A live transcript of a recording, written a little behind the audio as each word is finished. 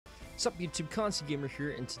What's up YouTube, Concy Gamer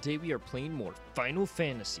here, and today we are playing more Final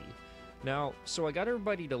Fantasy. Now, so I got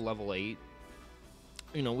everybody to level 8,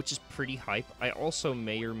 you know, which is pretty hype. I also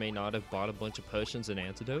may or may not have bought a bunch of potions and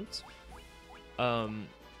antidotes. I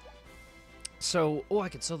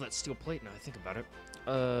could sell that steel plate now I think about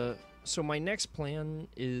it. So my next plan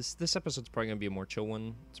is, this episode's probably going to be a more chill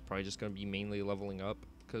one. It's probably just going to be mainly leveling up,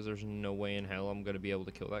 because there's no way in hell I'm going to be able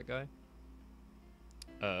to kill that guy.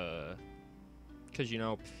 Because, you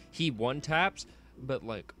know, he one-taps, but,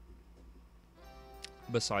 like,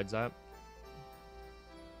 besides that,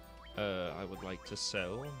 I would like to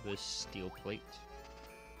sell this steel plate.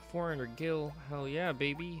 400 gil, hell yeah,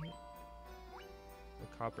 baby. The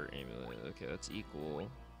copper amulet, okay, that's equal.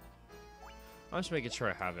 I'm just making sure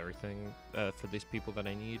I have everything, for these people that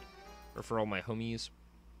I need, or for all my homies.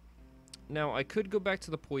 Now, I could go back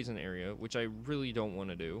to the poison area, which I really don't want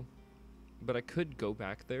to do, but I could go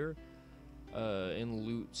back there, and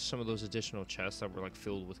loot some of those additional chests that were like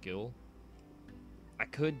filled with gil. I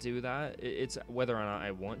could do that. It's whether or not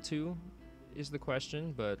I want to is the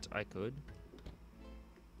question, but I could.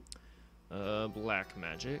 Black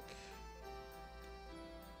magic.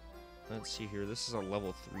 Let's see here. This is a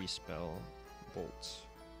level 3 spell. Bolt.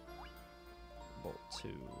 Bolt 2.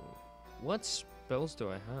 What spells do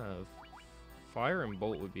I have? Fire and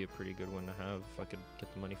Bolt would be a pretty good one to have if I could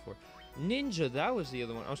get the money for. Ninja, that was the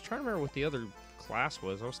other one. I was trying to remember what the other class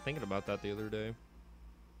was. I was thinking about that the other day.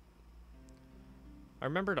 I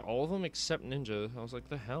remembered all of them except Ninja. I was like,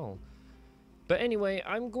 the hell? But anyway,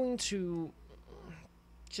 I'm going to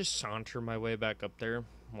just saunter my way back up there.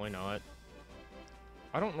 Why not?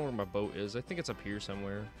 I don't know where my boat is. I think it's up here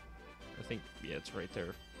somewhere. I think, yeah, it's right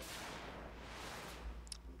there.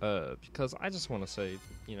 Because I just want to say,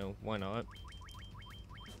 you know, why not?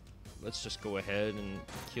 Let's just go ahead and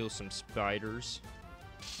kill some spiders.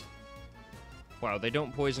 Wow, they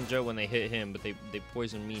don't poison Joe when they hit him, but they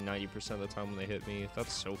poison me 90% of the time when they hit me.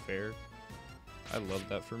 That's so fair. I love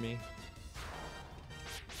that for me.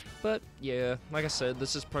 But, yeah, like I said,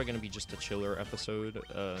 this is probably going to be just a chiller episode.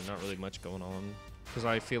 Not really much going on. Because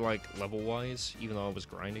I feel like, level-wise, even though I was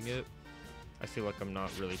grinding it, I feel like I'm not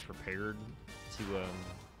really prepared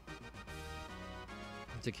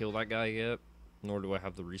to kill that guy yet. Nor do I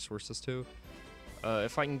have the resources to.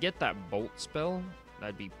 If I can get that bolt spell,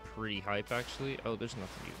 that'd be pretty hype, actually. Oh, there's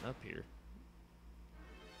nothing even up here.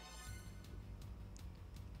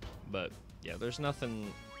 But, yeah, there's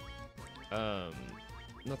nothing,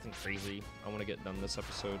 nothing crazy I want to get done this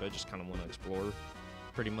episode. I just kind of want to explore,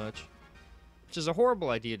 pretty much. Which is a horrible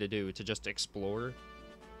idea to do, to just explore.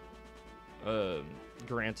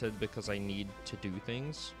 Granted, because I need to do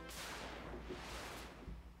things.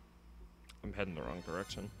 I'm heading the wrong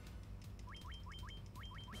direction.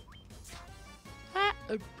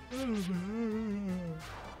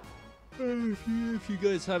 If you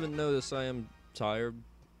guys haven't noticed, I am tired.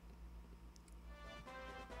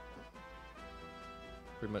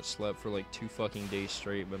 Pretty much slept for like 2 fucking days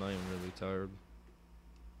straight, but I am really tired.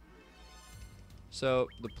 So,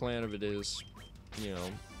 the plan of it is, you know,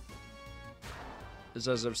 is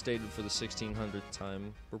as I've stated for the 1600th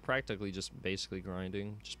time, we're practically just basically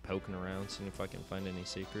grinding, just poking around, seeing if I can find any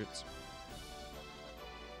secrets.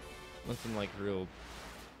 Nothing like real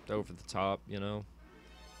over the top, you know.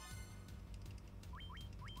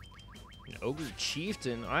 An Ogre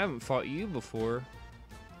Chieftain? I haven't fought you before.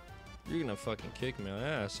 You're gonna fucking kick my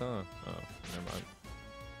ass, huh? Oh, never mind.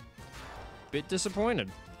 Bit disappointed.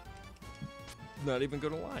 Not even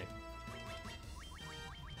gonna lie.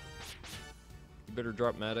 You better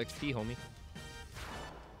drop mad XP, homie.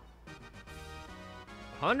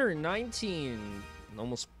 119,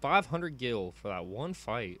 almost 500 gil for that one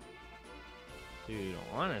fight. Dude,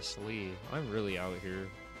 honestly, I'm really out here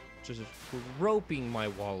just roping my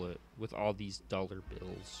wallet with all these dollar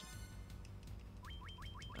bills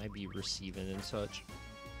I be receiving and such.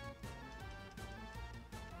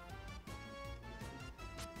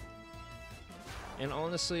 And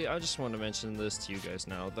honestly, I just want to mention this to you guys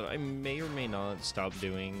now, that I may or may not stop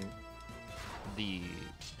doing the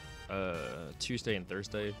Tuesday and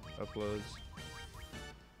Thursday uploads.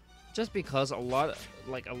 Just because a lot of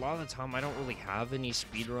the time I don't really have any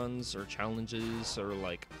speedruns or challenges or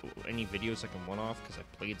like any videos I can one-off, because I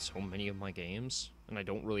played so many of my games and I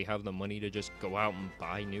don't really have the money to just go out and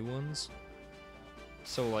buy new ones.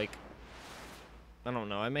 So like, I don't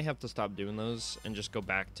know, I may have to stop doing those and just go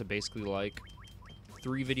back to basically like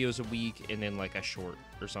 3 videos a week and then like a short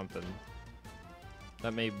or something.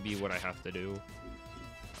 That may be what I have to do.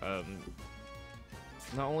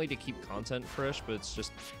 Not only to keep content fresh, but it's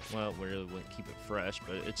just, well, we really wouldn't keep it fresh,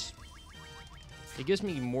 but it gives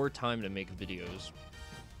me more time to make videos.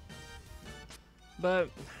 But,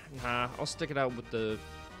 nah, I'll stick it out with the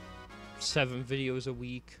 7 videos a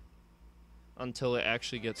week until it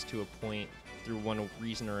actually gets to a point through one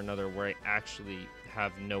reason or another where I actually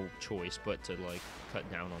have no choice but to, like, cut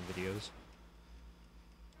down on videos.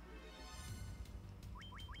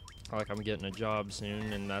 Like, I'm getting a job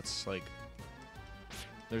soon, and that's, like,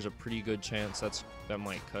 there's a pretty good chance that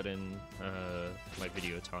might cut in my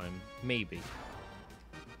video time. Maybe.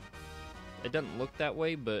 It doesn't look that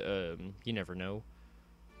way, but you never know.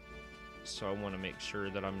 So I want to make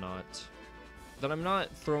sure that I'm not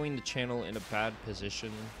throwing the channel in a bad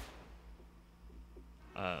position.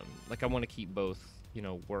 Like, I want to keep both, you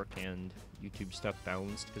know, work and YouTube stuff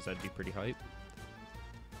balanced, because that'd be pretty hype.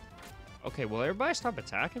 Okay, well, everybody stop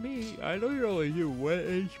attacking me. I know you only do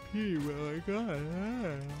 1 HP, but my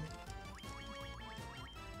god.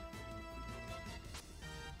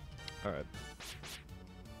 Alright.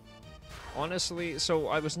 Honestly, so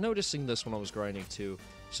I was noticing this when I was grinding too.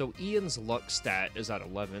 So Ian's luck stat is at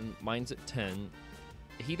 11, mine's at 10.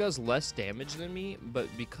 He does less damage than me, but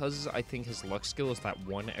because I think his luck skill is that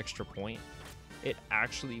 1 extra point, it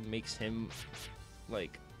actually makes him,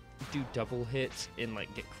 like, do double hits and,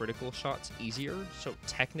 like, get critical shots easier. So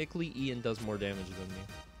technically Ian does more damage than me.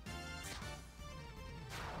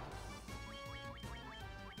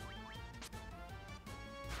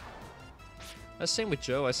 That's same with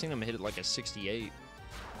Joe. I seen him hit it like a 68.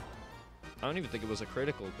 I don't even think it was a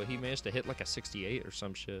critical, but he managed to hit like a 68 or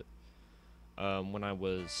some shit. When I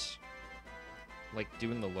was, like,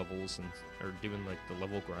 doing the levels or doing, like, the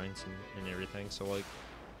level grinds and everything. So, like,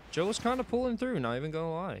 Joe was kind of pulling through, not even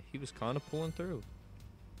gonna lie. He was kind of pulling through.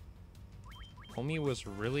 Homie was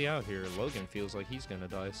really out here. Logan feels like he's gonna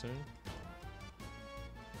die soon.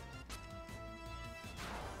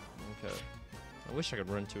 Okay. I wish I could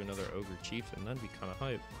run to another Ogre Chieftain. That'd be kind of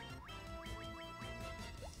hype.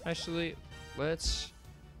 Actually,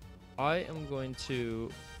 I am going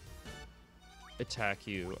to attack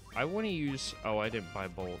you. I want to use... Oh, I didn't buy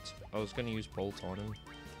Bolt. I was going to use Bolt on him.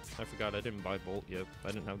 I forgot I didn't buy Bolt yet. I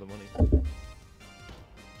didn't have the money.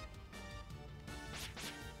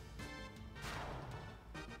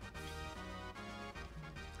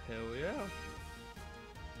 Hell yeah.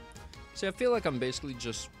 See, I feel like I'm basically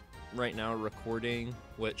just right now recording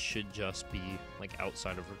what should just be, like,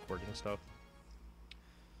 outside of recording stuff.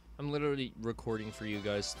 I'm literally recording for you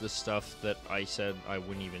guys the stuff that I said I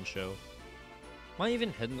wouldn't even show. Am I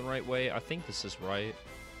even heading the right way? I think this is right.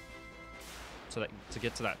 So that to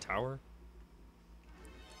get to that tower.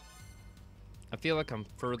 I feel like I'm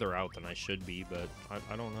further out than I should be, but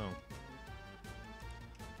I don't know.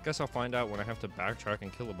 Guess I'll find out when I have to backtrack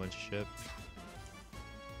and kill a bunch of shit.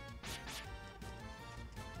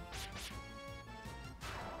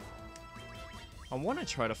 I want to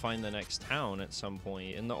try to find the next town at some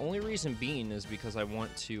point, and the only reason being is because I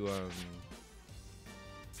want to,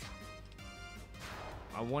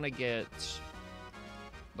 I want to get,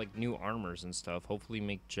 like, new armors and stuff. Hopefully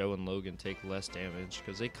make Joe and Logan take less damage,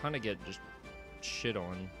 because they kind of get just shit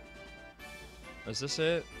on. Is this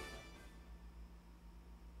it?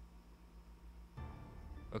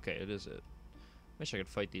 Okay, it is it. Wish I could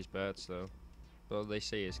fight these bats, though. But they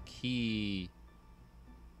say is key.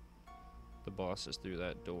 The boss is through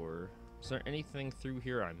that door. Is there anything through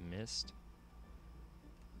here I missed?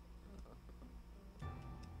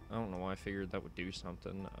 I don't know why I figured that would do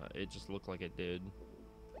something. It just looked like it did.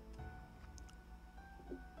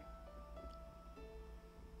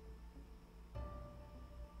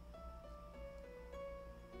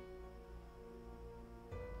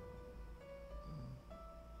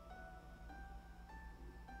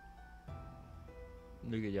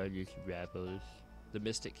 Look at all these rebels. The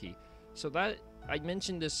Mystic Key. So that, I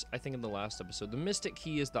mentioned this, I think, in the last episode. The Mystic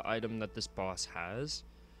Key is the item that this boss has.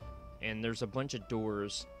 And there's a bunch of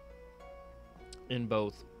doors in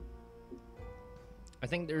both. I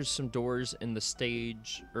think there's some doors in the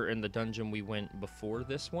stage, or in the dungeon we went before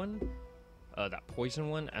this one. That poison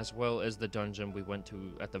one, as well as the dungeon we went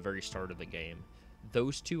to at the very start of the game.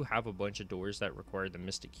 Those two have a bunch of doors that require the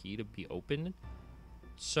Mystic Key to be opened.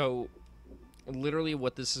 So literally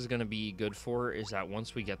what this is going to be good for is that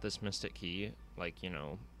once we get this Mystic Key, like, you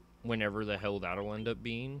know, whenever the hell that'll end up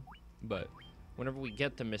being, but whenever we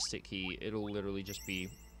get the Mystic Key, it'll literally just be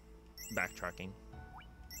backtracking.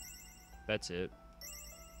 That's it.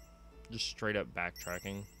 Just straight up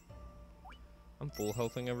backtracking. I'm full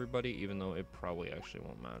healthing everybody, even though it probably actually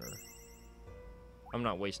won't matter. I'm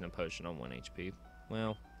not wasting a potion on 1 HP.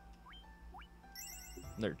 Well,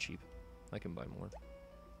 they're cheap. I can buy more.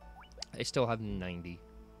 I still have 90.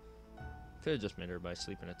 Could have just made everybody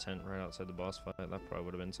sleep in a tent right outside the boss fight. That probably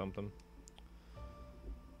would have been something.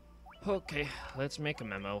 Okay, let's make a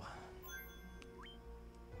memo.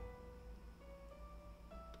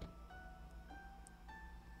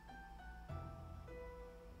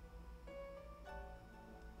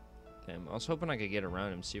 Damn, I was hoping I could get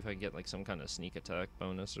around him, see if I could get like some kind of sneak attack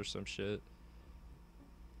bonus or some shit.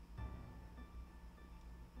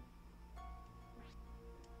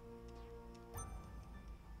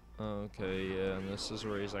 Okay, yeah, and this is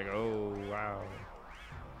where he's like, oh, wow.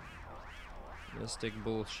 Mystic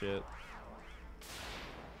bullshit.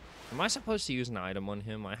 Am I supposed to use an item on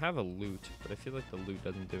him? I have a loot, but I feel like the loot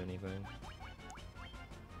doesn't do anything.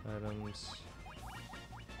 Items.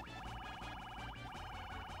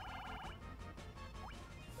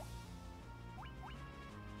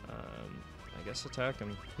 I guess attack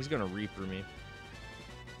him. He's gonna Reaper me.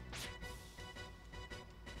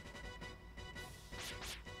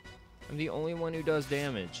 I'm the only one who does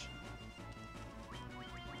damage.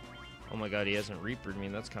 Oh my god, he hasn't Reapered me.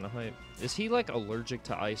 That's kind of hype. Is he like allergic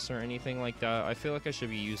to ice or anything like that? I feel like I should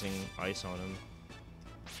be using ice on him.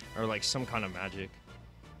 Or like some kind of magic.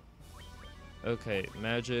 Okay,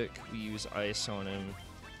 magic. We use ice on him.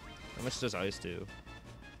 How much does ice do?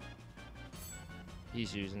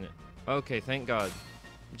 He's using it. Okay, thank god.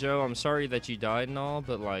 Joe, I'm sorry that you died and all,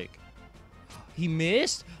 but like... He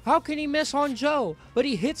missed? How can he miss on Joe? But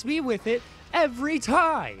he hits me with it every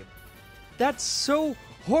time. That's so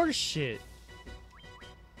horseshit.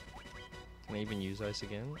 Can I even use ice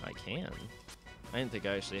again? I can. I didn't think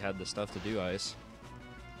I actually had the stuff to do ice.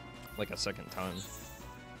 Like a second time.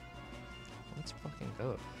 Let's fucking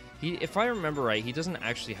go. If I remember right, he doesn't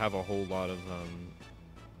actually have a whole lot of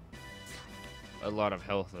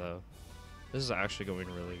health though. This is actually going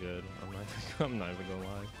really good. I'm not even gonna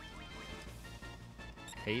lie.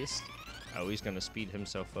 Haste? Oh, he's gonna speed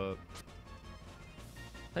himself up.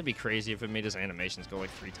 That'd be crazy if it made his animations go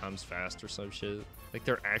like 3 times fast or some shit. Like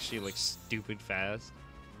they're actually like stupid fast.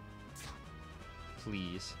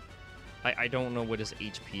 Please. I don't know what his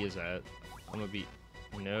HP is at. I'm gonna be...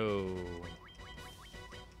 No.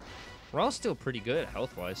 We're all still pretty good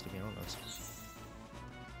health-wise, to be honest.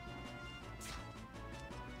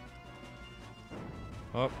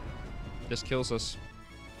 Oh. This kills us.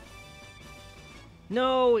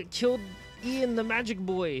 No, it killed Ian the Magic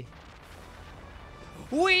Boy.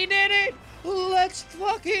 We did it! Let's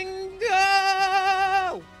fucking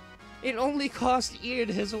go! It only cost Ian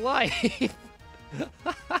his life.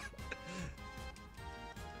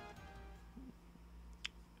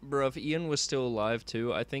 Bro, if Ian was still alive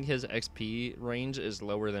too, I think his XP range is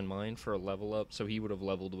lower than mine for a level up, so he would have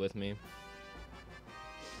leveled with me.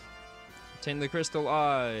 Obtain the Crystal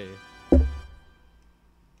Eye.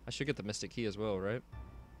 I should get the Mystic Key as well, right?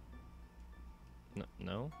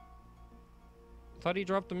 No? I thought he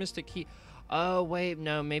dropped the Mystic Key. Oh, wait,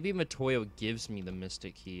 no. Maybe Matoyo gives me the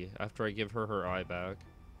Mystic Key after I give her her eye back.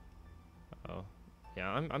 Oh. Yeah,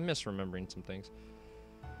 I'm misremembering some things.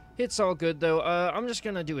 It's all good, though. I'm just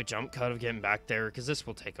gonna do a jump cut of getting back there, because this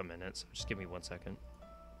will take a minute, so just give me 1 second.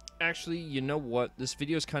 Actually, you know what? This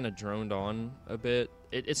video's kind of droned on a bit.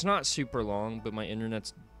 It's not super long, but my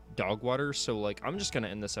internet's dog water, so like I'm just gonna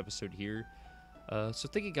end this episode here. So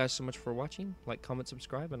thank you guys so much for watching. Like, comment,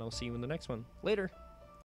 subscribe, and I'll see you in the next one. Later.